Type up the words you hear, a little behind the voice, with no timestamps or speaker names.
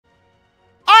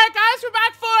guys, we're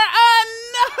back for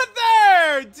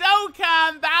another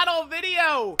Dokkan battle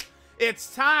video.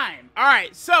 It's time.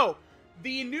 Alright, so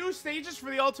the new stages for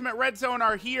the Ultimate Red Zone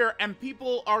are here, and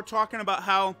people are talking about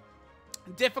how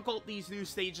difficult these new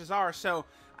stages are, so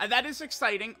that is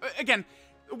exciting. Again,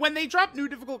 when they drop new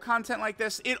difficult content like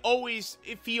this, it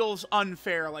feels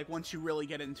unfair, like, once you really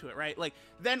get into it, right? Like,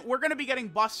 then we're gonna be getting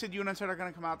busted units that are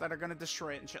gonna come out that are gonna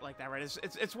destroy it and shit like that, right?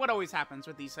 It's what always happens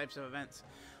with these types of events.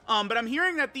 But I'm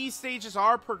hearing that these stages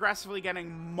are progressively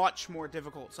getting much more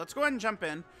difficult, so let's go ahead and jump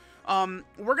in.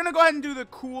 We're gonna go ahead and do the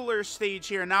cooler stage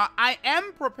here. Now, I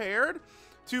am prepared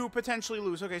to potentially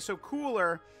lose. Okay, so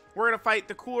cooler, we're gonna fight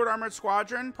the Cooler Armored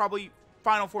Squadron, probably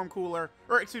Final Form Cooler,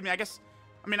 or excuse me, I guess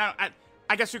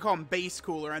we call him Base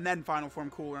Cooler, and then Final Form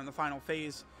Cooler in the final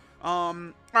phase.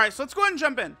 Alright, so let's go ahead and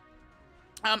jump in.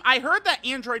 I heard that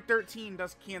Android 13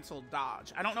 does cancel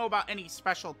dodge. I don't know about any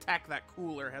special tech that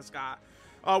Cooler has got.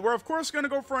 We're, of course, going to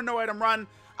go for a no-item run.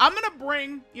 I'm going to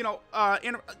bring, you know,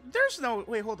 there's no...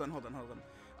 Wait, hold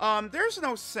on. There's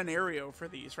no scenario for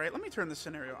these, right? Let me turn the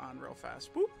scenario on real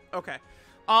fast. Boop. Okay.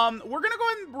 We're going to go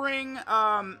ahead and bring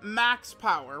max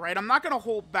power, right? I'm not going to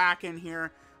hold back in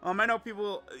here. I know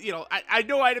people, you know, I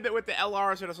know I did a bit with the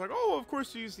LRs, so it's like, oh, of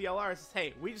course you use the LRs. It's,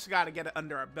 hey, we just got to get it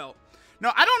under our belt.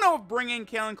 No, I don't know if bringing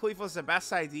Kale and Khalifa is the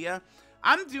best idea.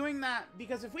 I'm doing that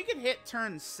because if we could hit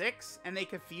turn 6 and they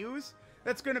could fuse,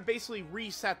 that's going to basically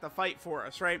reset the fight for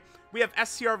us, right? We have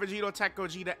STR, Vegito, Tech,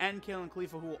 Gogeta, and Kale and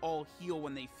Khalifa who will all heal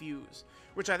when they fuse,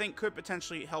 which I think could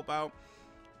potentially help out.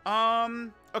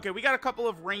 Okay, we got a couple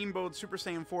of rainbowed Super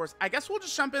Saiyan 4s. I guess we'll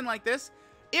just jump in like this.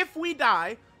 If we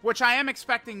die, which I am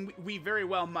expecting we very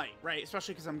well might, right?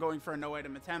 Especially because I'm going for a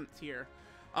no-item attempt here.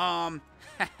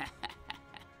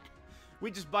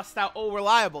 We just bust out, oh,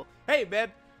 reliable. Hey,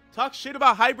 man, talk shit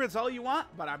about hybrids all you want,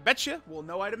 but I bet you we'll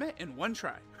no-item it in one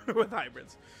try with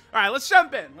hybrids. All right, let's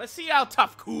jump in. Let's see how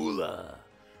tough Cooler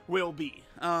will be.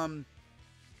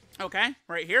 Okay,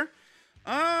 right here.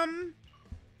 Oh,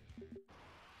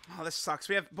 this sucks.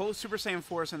 We have both Super Saiyan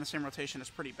 4s in the same rotation. It's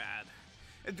pretty bad.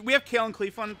 We have Kale and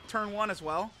Khalifa on turn 1 as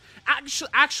well.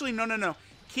 Actually, no.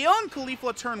 Kale and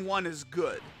Khalifa turn 1 is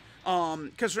good.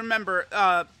 Because remember,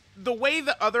 the way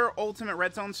the other Ultimate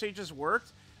Red Zone stages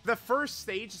worked, the first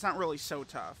stage is not really so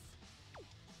tough.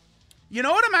 You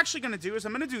know what I'm actually going to do is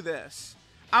I'm going to do this.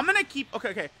 I'm going to keep...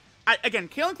 Okay. Again,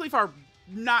 Kale and Khalifa are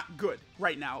not good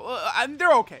right now.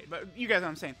 They're okay, but you guys know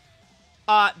what I'm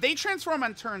saying. They transform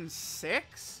on turn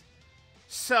 6.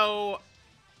 So...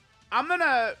 I'm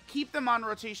gonna keep them on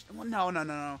rotation. Well,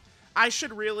 no. I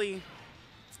should really...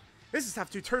 This is tough,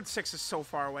 dude. Turn 6 is so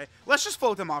far away. Let's just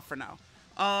float them off for now.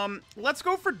 Let's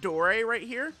go for Dore right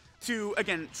here to,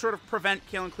 again, sort of prevent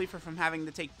Kale and Khalifa from having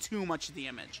to take too much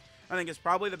damage. I think it's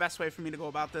probably the best way for me to go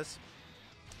about this.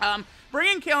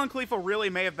 Bringing Kale and Khalifa really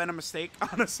may have been a mistake,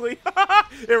 honestly.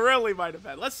 It really might have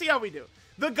been. Let's see how we do.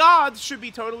 The gods should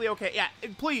be totally okay. Yeah,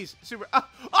 please. Super...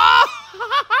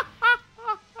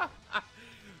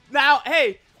 Now,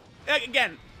 hey,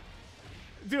 again,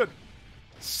 dude,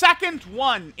 second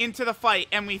one into the fight,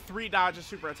 and we 3-dodge a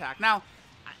super attack. Now,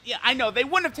 yeah, I know, they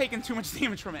wouldn't have taken too much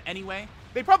damage from it anyway.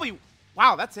 They probably,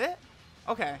 wow, that's it?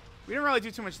 Okay, we didn't really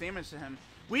do too much damage to him.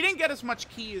 We didn't get as much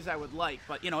ki as I would like,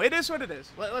 but, you know, it is what it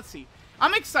is. Let's see.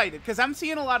 I'm excited, because I'm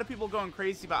seeing a lot of people going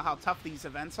crazy about how tough these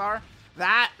events are.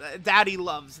 Daddy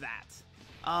loves that.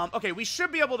 Okay, we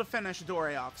should be able to finish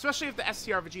Dore off, especially if the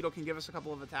STR Vegito can give us a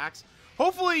couple of attacks.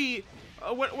 Hopefully,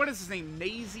 what is his name?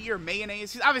 Nazy or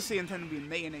Mayonnaise? He's obviously intended to be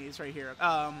Mayonnaise right here.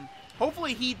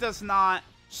 Hopefully he does not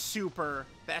super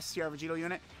the STR Vegito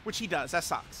unit, which he does. That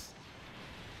sucks.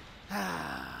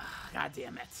 God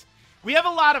damn it. We have a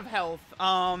lot of health,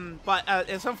 but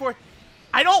as for,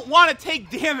 I don't want to take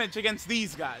damage against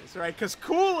these guys, right? Because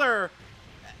Cooler...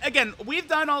 Again, we've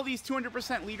done all these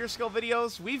 200% leader skill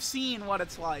videos. We've seen what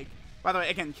it's like. By the way,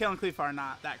 again, Kale and Khalifa are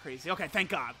not that crazy. Okay,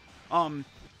 thank God.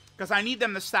 Because I need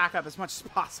them to stack up as much as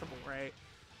possible, right?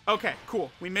 Okay,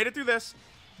 cool. We made it through this.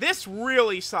 This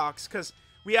really sucks because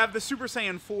we have the Super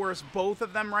Saiyan 4s, both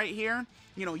of them right here,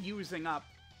 you know, using up.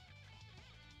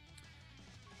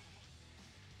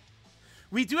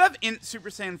 We do have Int Super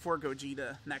Saiyan 4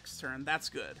 Gogeta next turn. That's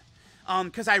good.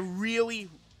 Because I really...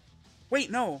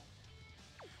 Wait, no.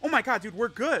 Oh my god, dude, we're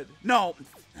good. No.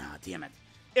 Oh, damn it.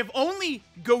 If only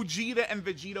Gogeta and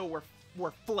Vegito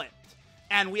were flipped,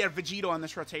 and we had Vegito on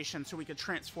this rotation so we could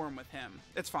transform with him.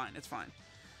 It's fine, it's fine.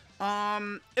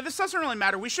 If this doesn't really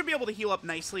matter, we should be able to heal up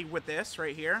nicely with this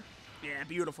right here. Yeah,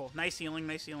 beautiful. Nice healing,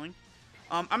 nice healing.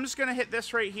 I'm just going to hit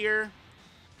this right here.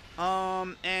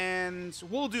 And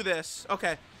we'll do this.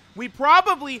 Okay. We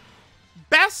probably...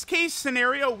 Best case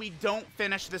scenario, we don't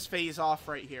finish this phase off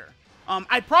right here.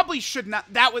 I probably should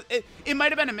not. That was it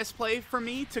might have been a misplay for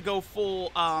me to go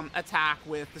full attack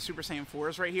with the Super Saiyan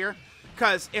 4s right here.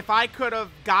 Because if I could have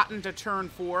gotten to turn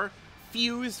 4,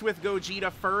 fused with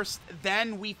Gogeta first,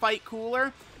 then we fight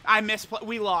Cooler,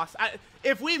 we lost.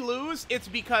 If we lose, it's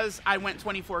because I went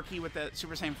 24 key with the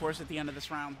Super Saiyan 4s at the end of this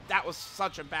round. That was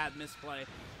such a bad misplay.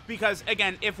 Because,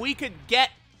 again, if we could get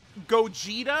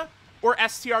Gogeta or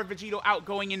STR Vegito out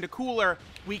going into Cooler,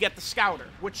 we get the Scouter,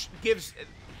 which gives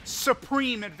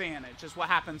supreme advantage is what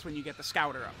happens when you get the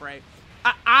Scouter up, right?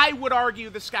 I would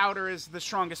argue the Scouter is the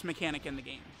strongest mechanic in the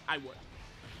game. I would.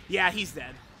 Yeah, he's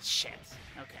dead. Shit.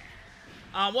 Okay.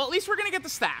 Well, at least we're going to get the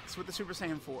stacks with the Super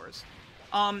Saiyan 4s.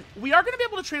 We are going to be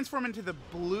able to transform into the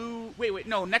blue... Wait,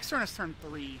 no, next turn is turn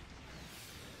 3.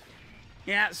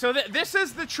 Yeah, so this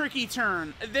is the tricky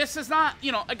turn. This is not,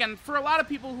 you know, again, for a lot of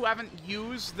people who haven't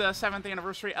used the 7th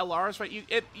anniversary LRs, right, you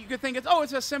could think it's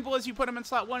as simple as you put them in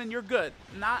slot 1 and you're good.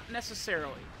 Not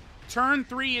necessarily. Turn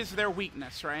 3 is their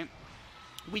weakness, right?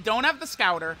 We don't have the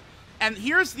Scouter, and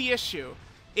here's the issue,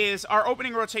 is our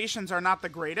opening rotations are not the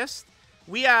greatest.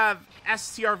 We have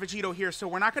STR Vegito here, so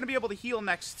we're not going to be able to heal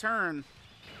next turn.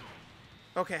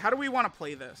 Okay, how do we want to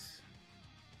play this?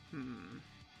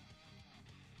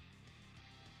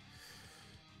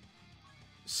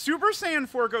 Super Saiyan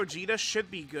 4 Gogeta should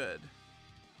be good.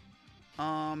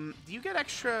 Do you get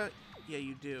extra? Yeah,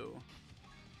 you do.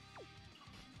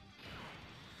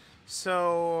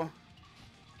 So,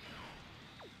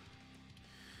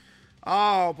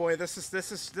 oh boy, this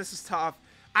is tough.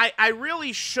 I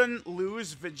really shouldn't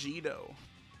lose Vegito.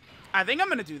 I think I'm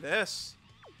gonna do this.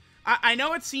 I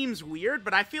know it seems weird,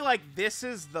 but I feel like this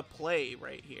is the play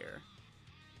right here.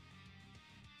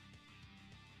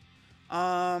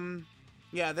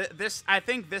 Yeah, I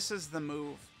think this is the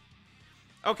move.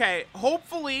 Okay,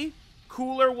 hopefully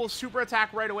Cooler will super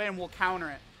attack right away and we'll counter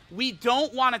it. We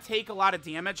don't want to take a lot of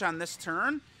damage on this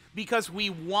turn because we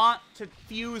want to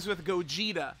fuse with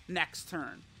Gogeta next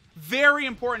turn. Very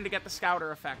important to get the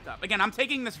Scouter effect up. Again, I'm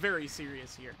taking this very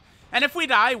serious here. And if we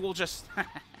die, we'll just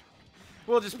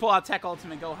we'll just pull out Tech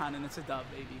Ultimate Gohan and it's a dub,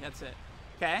 baby. That's it.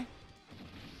 Okay?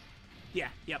 Yeah,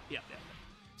 yep.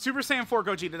 Super Saiyan 4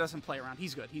 Gogeta doesn't play around.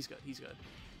 He's good.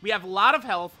 We have a lot of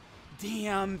health.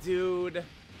 Damn, dude.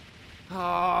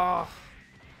 Oh.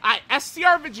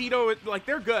 STR Vegito, like,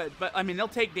 they're good, but, I mean, they'll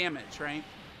take damage, right?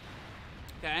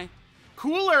 Okay.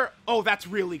 Cooler. Oh, that's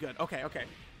really good. Okay.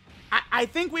 I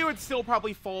think we would still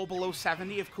probably fall below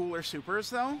 70 if Cooler supers,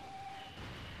 though.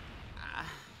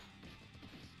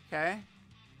 Okay.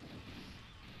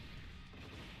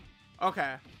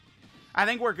 I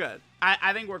think we're good.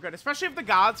 I think we're good, especially if the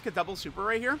gods could double super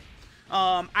right here.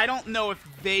 I don't know if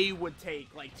they would take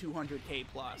like 200k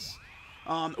plus.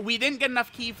 We didn't get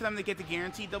enough key for them to get the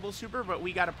guaranteed double super, but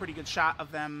we got a pretty good shot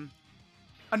of them.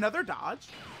 Another dodge,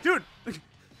 dude.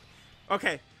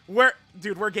 Okay, we're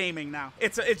gaming now.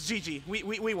 It's GG.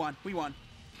 We won.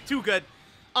 Too good.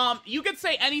 You could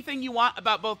say anything you want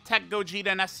about both Tech Gogeta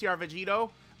and STR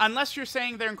Vegito, unless you're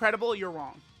saying they're incredible. You're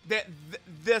wrong.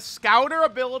 The Scouter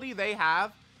ability they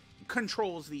have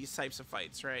controls these types of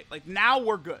fights, right? Like, now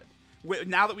we're good.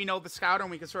 Now that we know the Scouter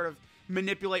and we can sort of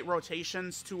manipulate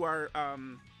rotations to our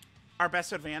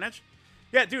best advantage.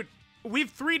 Yeah, dude, we've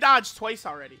 3 dodged twice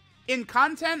already. In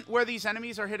content where these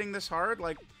enemies are hitting this hard,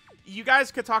 like, you guys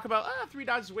could talk about, 3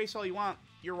 dodges waste all you want.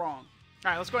 You're wrong.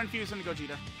 All right, let's go ahead and fuse into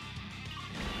Gogeta.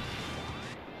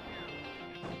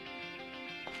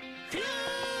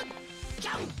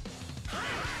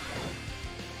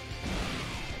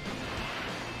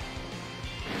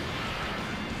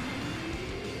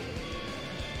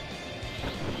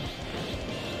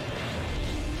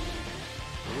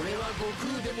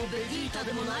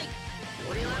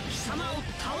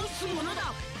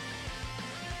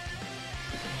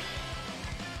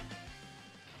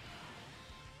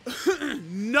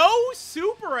 No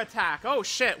super attack. Oh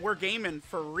shit, we're gaming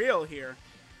for real here.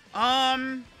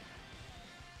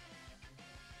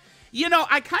 You know,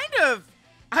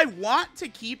 I want to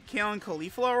keep Kale and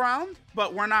Caulifla around,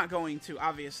 but we're not going to,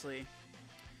 obviously.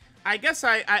 I guess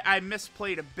I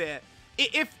misplayed a bit.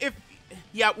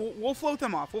 Yeah, we'll float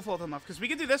them off. Because we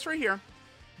can do this right here.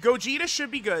 Gogeta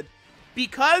should be good.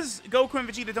 Because Goku and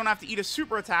Vegeta don't have to eat a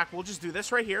super attack, we'll just do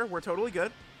this right here. We're totally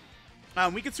good.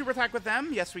 We can super attack with them.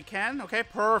 Yes, we can. Okay,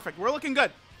 perfect. We're looking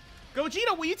good.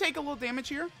 Gogeta, will you take a little damage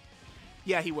here?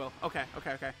 Yeah, he will. Okay.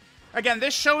 Again,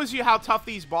 this shows you how tough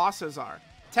these bosses are.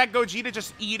 Tech Gogeta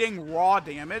just eating raw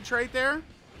damage right there.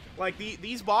 Like,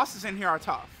 these bosses in here are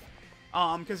tough.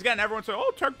 Because, again, everyone's like,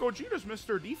 oh, Tech Gogeta's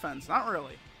Mr. Defense. Not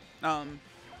really.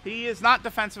 He is not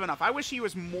defensive enough. I wish he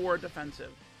was more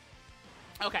defensive.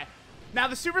 Okay. Now,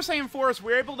 the Super Saiyan 4s,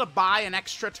 we're able to buy an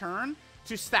extra turn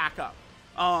to stack up.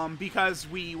 Because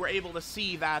we were able to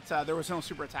see that there was no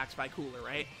super attacks by Cooler,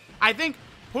 right? I think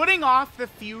putting off the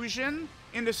fusion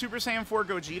into Super Saiyan 4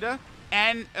 Gogeta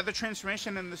and the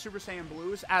transformation in the Super Saiyan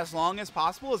Blues as long as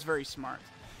possible is very smart.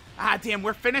 Ah, damn,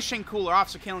 we're finishing Cooler off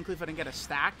so Kale and Cleafa didn't get a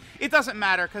stack. It doesn't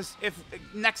matter, because if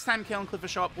next time Kale and Cleafa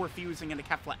show up, we're fusing into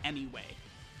Kefla anyway.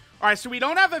 Alright, so we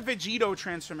don't have a Vegito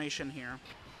transformation here.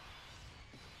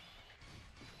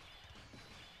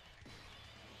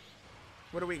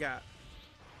 What do we got?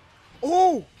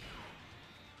 Oh!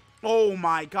 Oh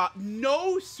my god.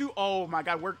 No oh my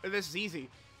god, this is easy.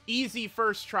 Easy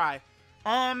first try.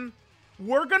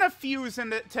 We're gonna fuse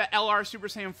into LR Super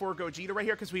Saiyan 4 Gogeta right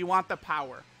here because we want the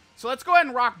power. So let's go ahead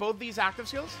and rock both these active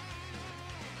skills.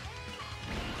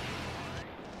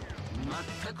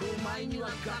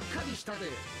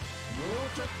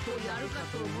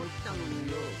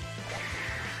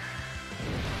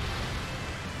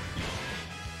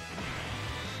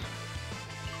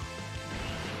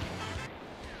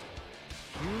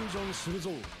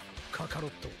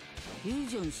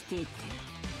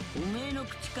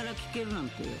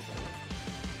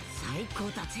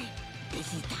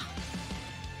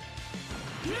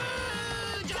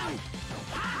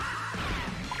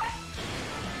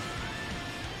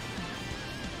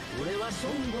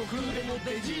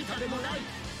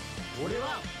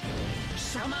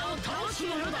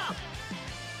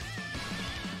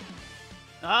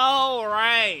 All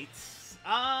right.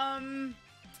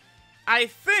 I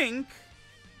think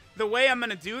the way I'm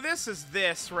going to do this is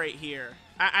this right here.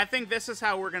 I think this is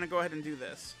how we're going to go ahead and do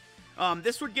this.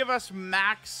 This would give us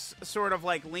max sort of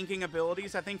like linking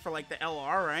abilities, I think, for like the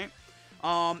LR, right?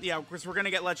 Yeah, because we're going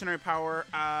to get legendary power.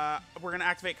 We're going to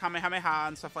activate Kamehameha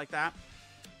and stuff like that.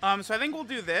 So I think we'll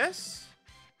do this.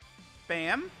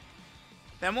 Bam.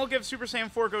 Then we'll give Super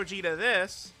Saiyan 4 Gogeta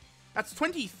this. That's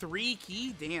 23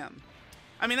 key? Damn.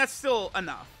 I mean, that's still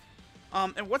enough.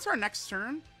 And what's our next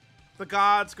turn? The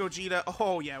gods, Gogeta.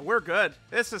 Oh, yeah, we're good.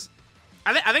 This is...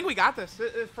 I think we got this.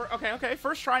 Okay.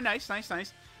 First try. Nice.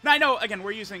 Now, I know, again, we're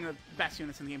using the best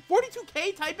units in the game.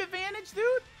 42k type advantage,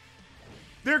 dude?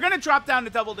 They're going to drop down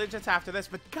to double digits after this,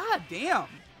 but god damn.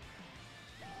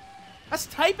 That's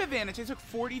type advantage. They took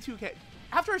 42k.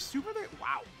 After a super...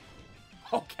 Wow.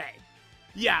 Okay.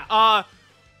 Yeah,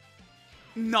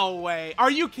 no way.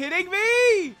 Are you kidding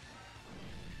me?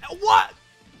 What?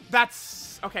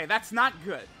 That's... Okay, that's not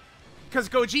good. Because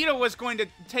Gogeta was going to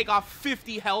take off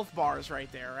 50 health bars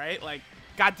right there, right? Like,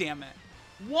 god damn it.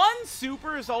 One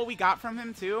super is all we got from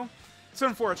him, too. It's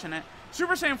unfortunate.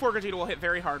 Super Saiyan 4 Gogeta will hit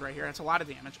very hard right here. That's a lot of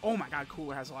damage. Oh my god,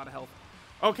 Cooler has a lot of health.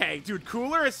 Okay, dude,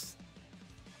 Cooler is...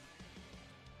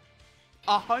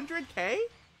 100k?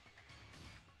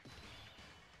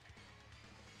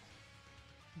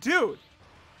 Dude.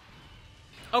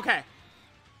 Okay.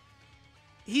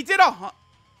 He did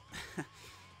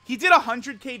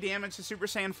 100k damage to Super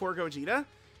Saiyan 4 Gogeta.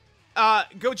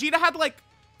 Gogeta had like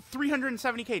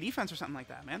 370k defense or something like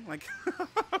that, man. Like,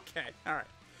 okay, all right,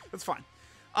 that's fine.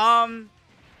 All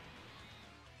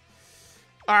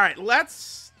right,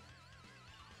 let's.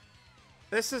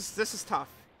 This is tough.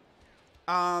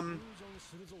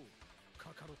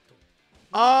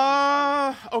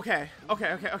 Okay.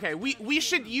 We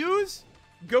should use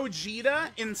Gogeta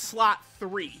in slot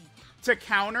 3 to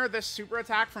counter this super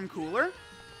attack from Cooler.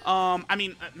 I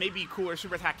mean, maybe Cooler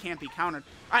super attack can't be countered.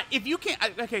 If you can't...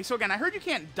 Okay, so again, I heard you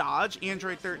can't dodge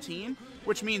Android 13,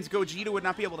 which means Gogeta would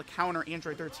not be able to counter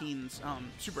Android 13's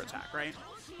super attack, right?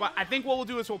 But I think what we'll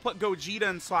do is we'll put Gogeta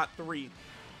in slot 3.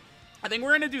 I think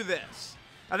we're going to do this.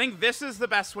 I think this is the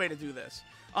best way to do this.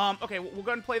 Okay, we'll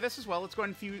go ahead and play this as well. Let's go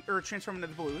ahead and transform into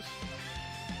the blues.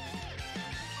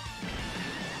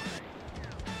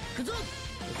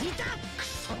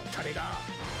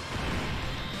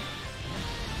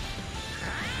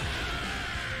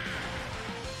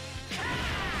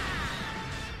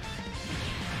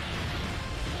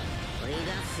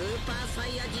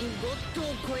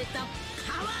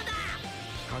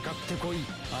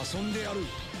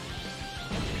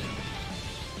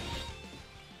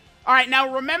 Alright,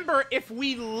 now remember, if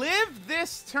we live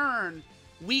this turn,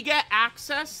 we get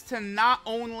access to not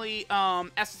only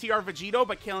STR Vegito,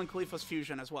 but Kale and Khalifa's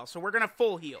fusion as well. So we're gonna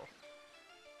full heal.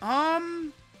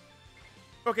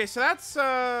 Okay, so that's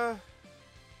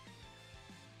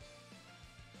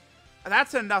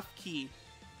enough key.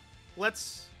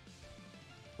 Let's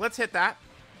hit that.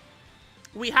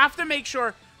 We have to make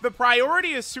sure the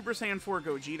priority is Super Saiyan 4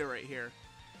 Gogeta right here.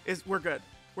 We're good.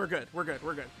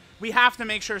 We have to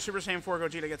make sure Super Saiyan 4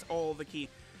 Gogeta gets all the key.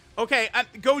 Okay,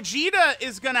 Gogeta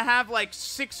is gonna have like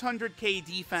 600k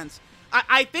defense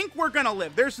I think we're gonna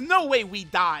live. There's no way we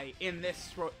die in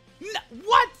this.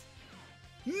 What?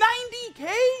 90k?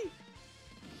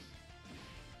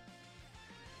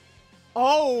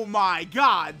 Oh my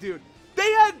god, dude. They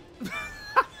had...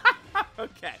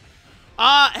 Okay.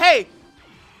 Hey.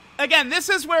 Again, this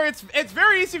is where it's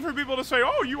very easy for people to say,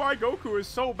 oh, UI Goku is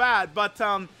so bad. But,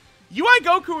 UI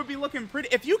Goku would be looking pretty...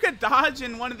 If you could dodge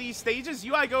in one of these stages,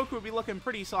 UI Goku would be looking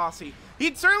pretty saucy.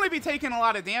 He'd certainly be taking a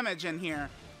lot of damage in here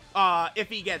if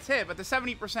he gets hit. But the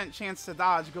 70% chance to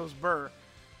dodge goes burr.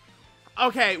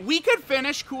 Okay, we could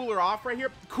finish Cooler off right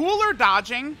here. Cooler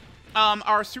dodging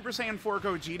our Super Saiyan 4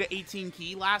 Gogeta 18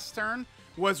 key last turn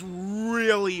was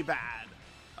really bad.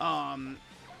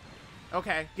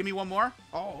 Okay, give me one more.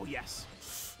 Oh, yes.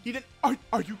 He didn't...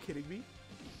 Are you kidding me?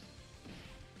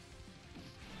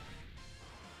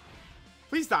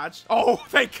 Please dodge. Oh,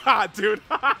 thank God, dude.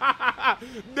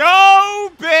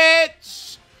 No,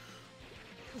 bitch!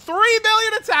 3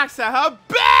 million attacks to her.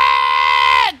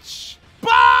 Bitch!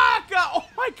 Baka! Oh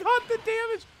my god, the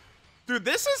damage. Dude,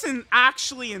 this is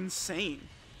actually insane.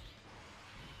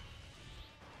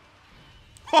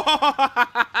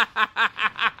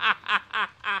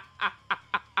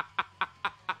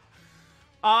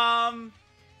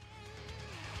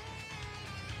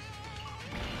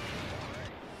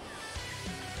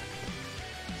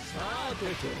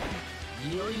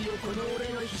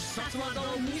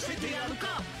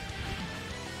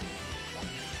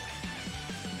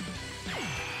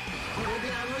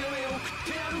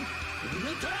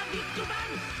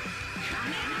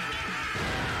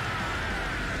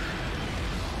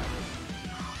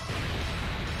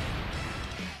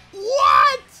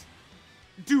 What?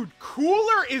 Dude,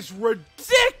 Cooler is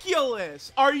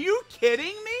ridiculous. Are you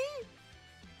kidding me?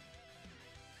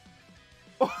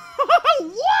 What?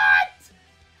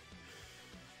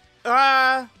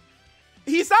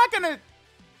 He's not gonna...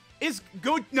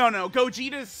 No,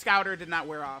 Gogeta's Scouter did not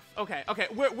wear off. Okay,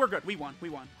 we're good. We won.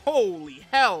 Holy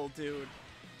hell, dude.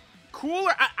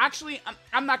 Cooler... Actually,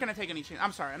 I'm not gonna take any chances.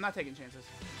 I'm sorry, I'm not taking chances.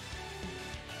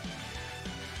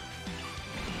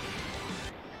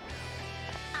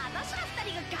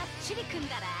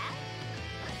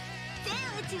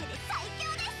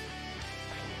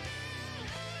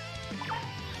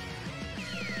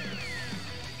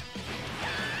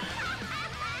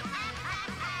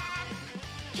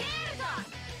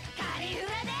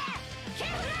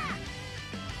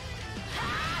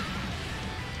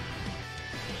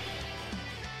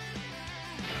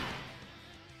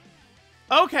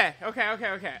 Okay.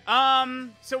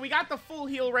 So we got the full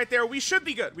heal right there. We should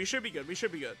be good.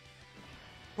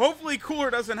 Hopefully Cooler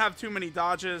doesn't have too many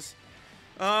dodges.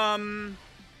 Okay.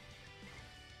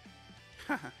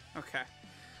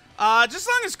 Just as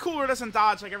long as Cooler doesn't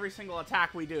dodge like every single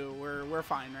attack we do, we're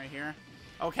fine right here.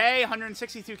 Okay,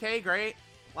 162k, great.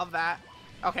 Love that.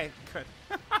 Okay, good.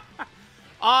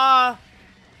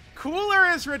 Cooler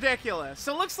is ridiculous.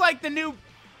 So it looks like the new...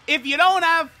 If you don't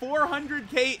have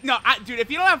 400k... No, dude,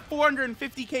 if you don't have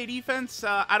 450k defense,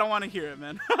 I don't want to hear it,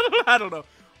 man. I don't know.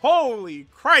 Holy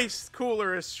Christ,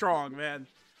 Cooler is strong, man.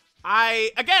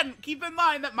 Again, keep in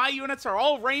mind that my units are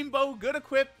all rainbow, good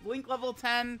equipped, Link level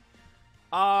 10.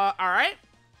 Alright.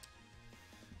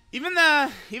 Even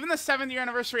the 7th year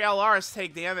anniversary LRs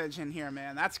take damage in here,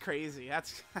 man. That's crazy.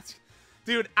 That's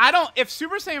dude, if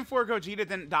Super Saiyan 4 Gogeta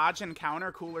didn't dodge and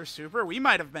counter Cooler Super, we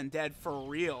might have been dead for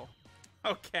real.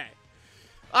 Okay.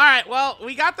 Alright, well,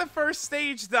 we got the first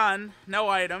stage done. No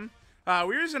item. We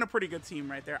were using a pretty good team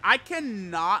right there. I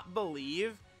cannot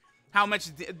believe how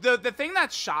much... The thing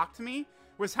that shocked me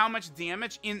was how much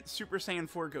damage in Super Saiyan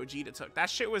 4 Gogeta took. That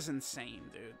shit was insane,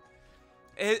 dude.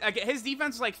 His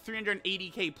defense was like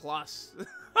 380k plus.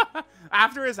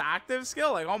 After his active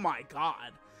skill, like, oh my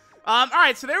god.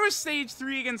 Alright, so there was stage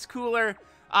 3 against Cooler.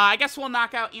 I guess we'll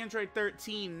knock out Android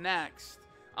 13 next.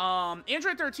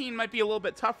 Android 13 might be a little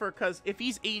bit tougher because if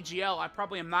he's AGL, I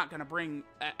probably am not going to bring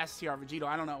STR Vegito.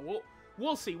 I don't know.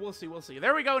 We'll see.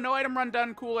 There we go. No item run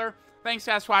done, Cooler. Thanks,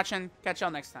 guys, for watching. Catch y'all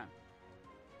next time.